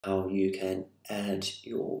how you can add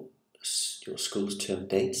your school's term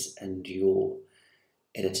dates and your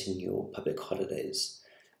editing your public holidays.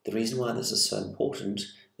 The reason why this is so important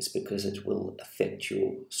is because it will affect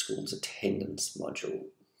your school's attendance module.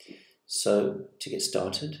 So to get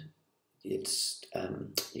started, you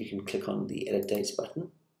can click on the Edit Dates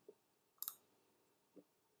button.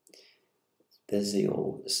 This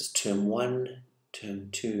is Term 1, Term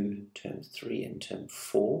 2, Term 3, and Term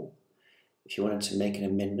 4. If you wanted to make an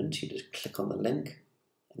amendment, you just click on the link,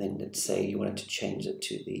 and then let's say you wanted to change it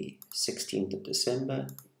to the 16th of December,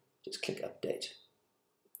 just click Update.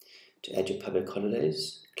 To add your public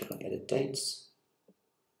holidays, click on Edit Dates,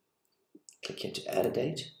 click here to add a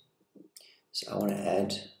date. So I want to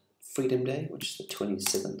add Freedom Day, which is the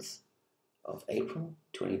 27th of April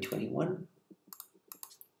 2021.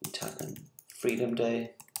 You type in Freedom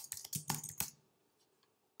Day,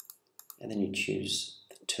 and then you choose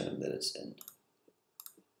the term that it's in.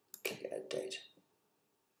 Click Add Date.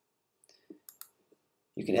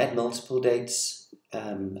 You can add multiple dates.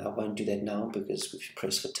 I won't do that now because we've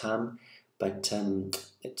pressed for time, but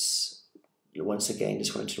it's once again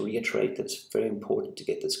just wanted to reiterate that it's very important to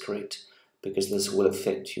get this correct, because this will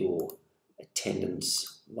affect your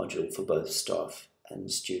attendance module for both staff and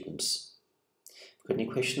students. If you've got any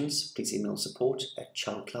questions, please email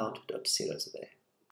support@childcloud.co.za.